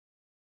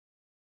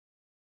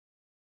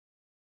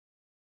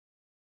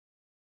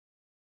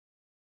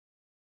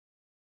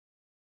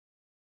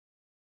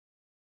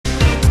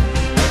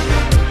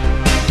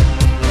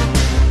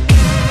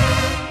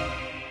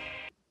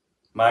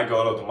My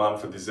goal of the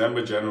month for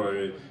December,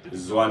 January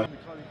is Zwane.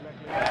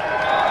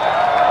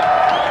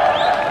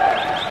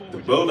 The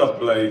build-up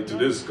play to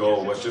this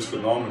goal was just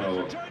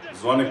phenomenal.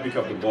 Zwane pick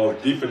up the ball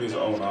deep in his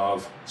own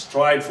half,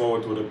 stride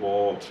forward with the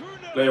ball,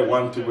 play a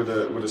 1-2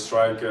 with a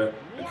striker,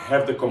 and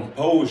have the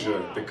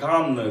composure, the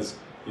calmness,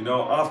 you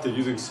know, after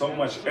using so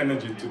much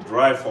energy to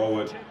drive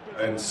forward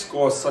and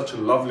score such a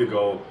lovely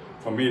goal.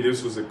 For me,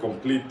 this was a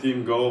complete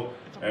team goal,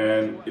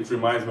 and it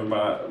reminds me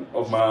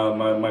of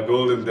my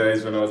golden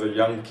days when I was a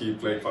young kid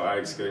playing for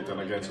Ajax Cape Town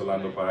against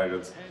Orlando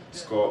Pirates.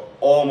 Score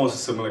almost a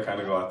similar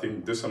kind of goal. I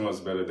think this one was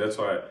better. That's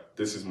why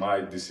this is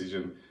my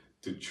decision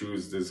to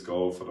choose this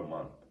goal for the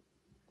month.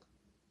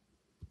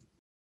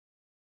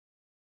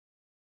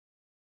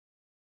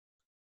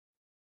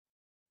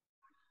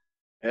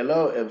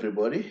 Hello,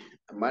 everybody.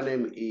 My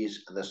name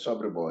is the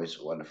Sobre Boys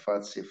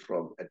Wanafatsi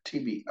from a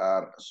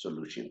TBR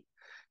Solution.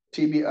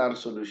 TBR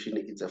Solution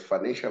is a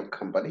financial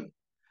company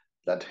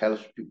that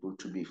helps people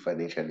to be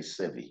financially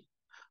savvy.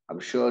 I'm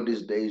sure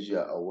these days you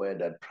are aware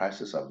that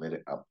prices are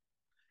very up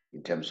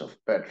in terms of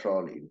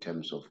petrol, in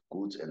terms of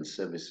goods and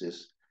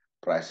services.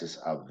 Prices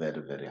are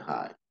very, very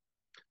high.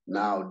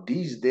 Now,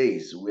 these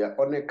days, we are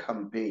on a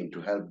campaign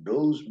to help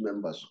those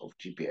members of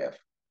GPF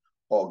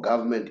or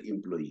government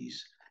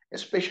employees,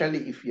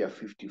 especially if you are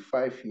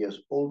 55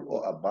 years old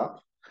or above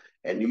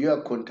and you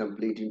are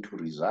contemplating to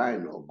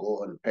resign or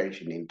go on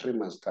pension in 3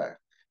 months' time,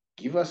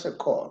 give us a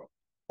call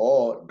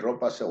or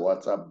drop us a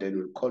WhatsApp, then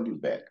we'll call you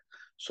back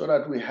so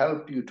that we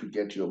help you to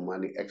get your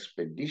money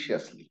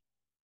expeditiously,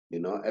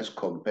 as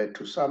compared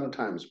to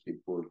sometimes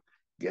people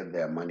get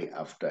their money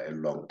after a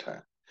long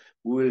time.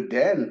 We will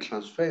then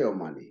transfer your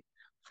money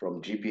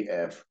from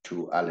GPF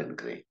to Allen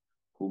Gray,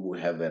 whom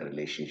we have a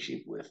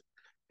relationship with.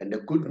 And the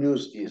good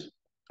news is,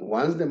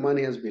 once the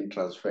money has been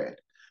transferred,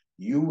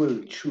 you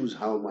will choose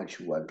how much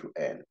you want to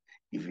earn.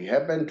 If you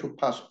happen to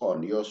pass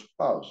on, your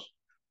spouse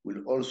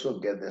will also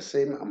get the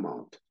same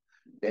amount.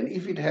 Then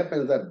if it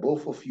happens that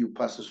both of you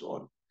passes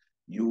on,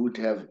 you would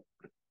have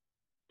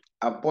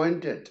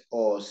appointed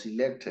or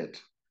selected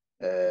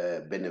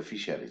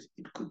beneficiaries.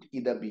 It could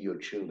either be your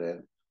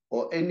children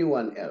or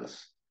anyone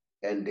else.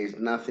 And there's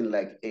nothing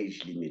like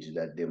age limit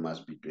that they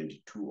must be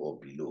 22 or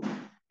below.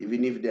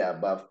 Even if they're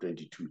above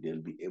 22,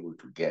 they'll be able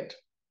to get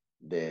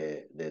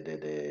the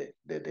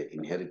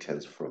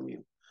inheritance from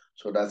you.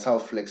 So that's how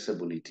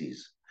flexible it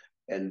is.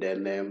 And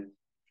then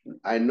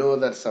I know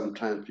that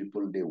sometimes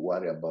people, they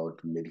worry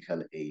about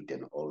medical aid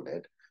and all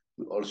that.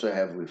 We also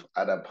have with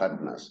other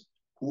partners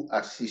who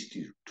assist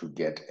you to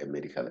get a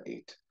medical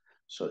aid.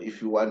 So if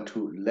you want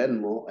to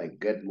learn more and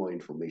get more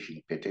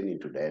information pertaining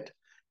to that,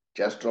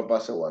 just drop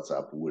us a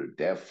WhatsApp. We'll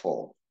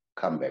therefore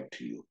come back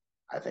to you.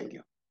 I thank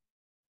you.